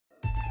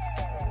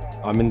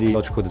I'm in the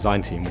logical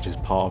design team, which is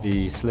part of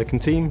the silicon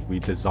team. We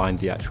designed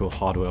the actual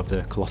hardware of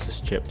the Colossus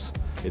chips.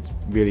 It's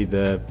really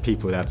the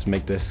people that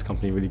make this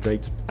company really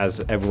great. As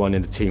everyone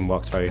in the team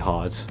works very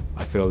hard,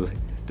 I feel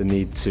the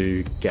need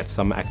to get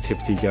some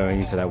activity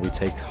going so that we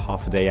take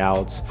half a day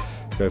out,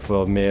 go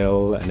for a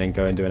meal and then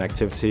go and do an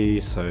activity.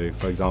 So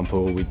for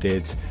example, we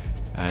did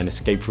an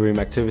escape room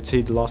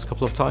activity the last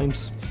couple of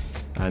times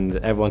and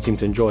everyone seemed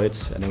to enjoy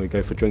it, and then we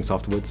go for drinks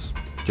afterwards.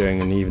 During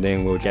an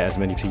evening we'll get as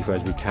many people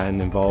as we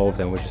can involved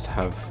and we'll just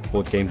have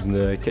board games in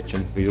the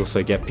kitchen. We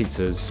also get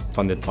pizzas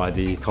funded by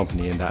the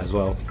company in that as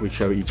well. We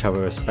show each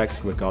other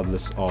respect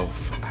regardless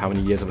of how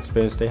many years of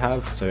experience they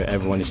have, so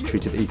everyone is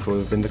treated equal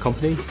within the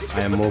company.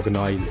 I am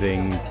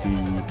organising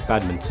the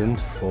badminton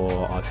for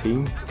our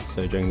team,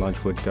 so during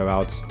lunch we'll go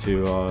out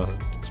to our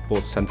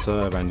sports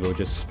centre and we'll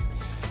just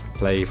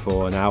play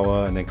for an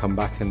hour and then come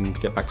back and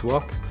get back to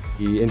work.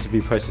 The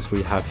interview process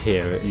we have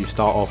here, you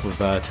start off with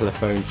a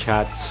telephone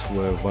chat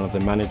with one of the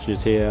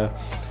managers here,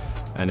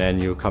 and then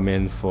you'll come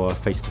in for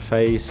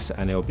face-to-face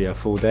and it'll be a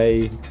full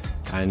day,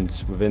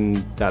 and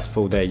within that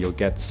full day you'll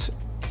get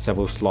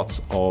several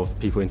slots of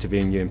people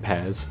interviewing you in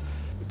pairs.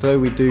 Though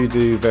we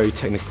do very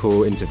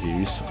technical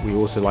interviews, we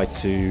also like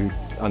to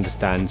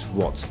understand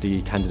what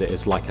the candidate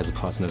is like as a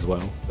person as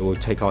well. We'll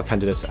take our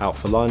candidates out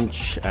for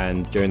lunch,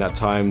 and during that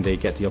time they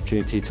get the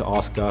opportunity to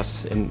ask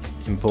us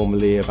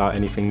informally about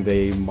anything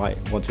they might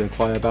want to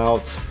inquire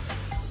about.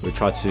 We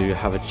try to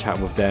have a chat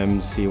with them,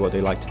 see what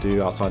they like to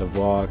do outside of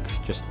work,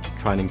 just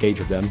try and engage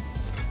with them.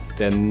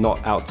 They're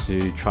not out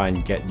to try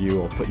and get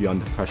you or put you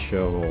under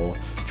pressure or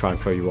try and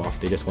throw you off.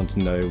 They just want to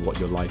know what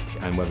you're like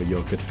and whether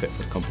you're a good fit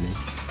for the company.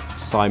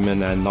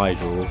 Simon and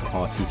Nigel,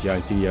 our CTO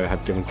and CEO,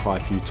 have given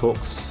quite a few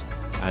talks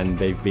and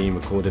they've been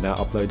recorded and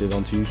uploaded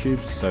onto YouTube,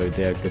 so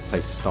they're a good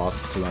place to start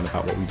to learn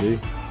about what we do.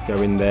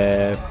 Go in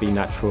there, be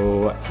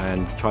natural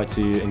and try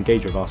to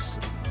engage with us.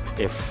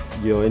 If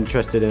you're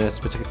interested in a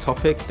specific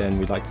topic, then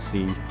we'd like to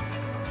see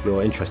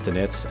your interest in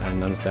it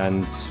and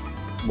understand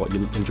what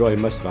you enjoy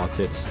most about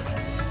it.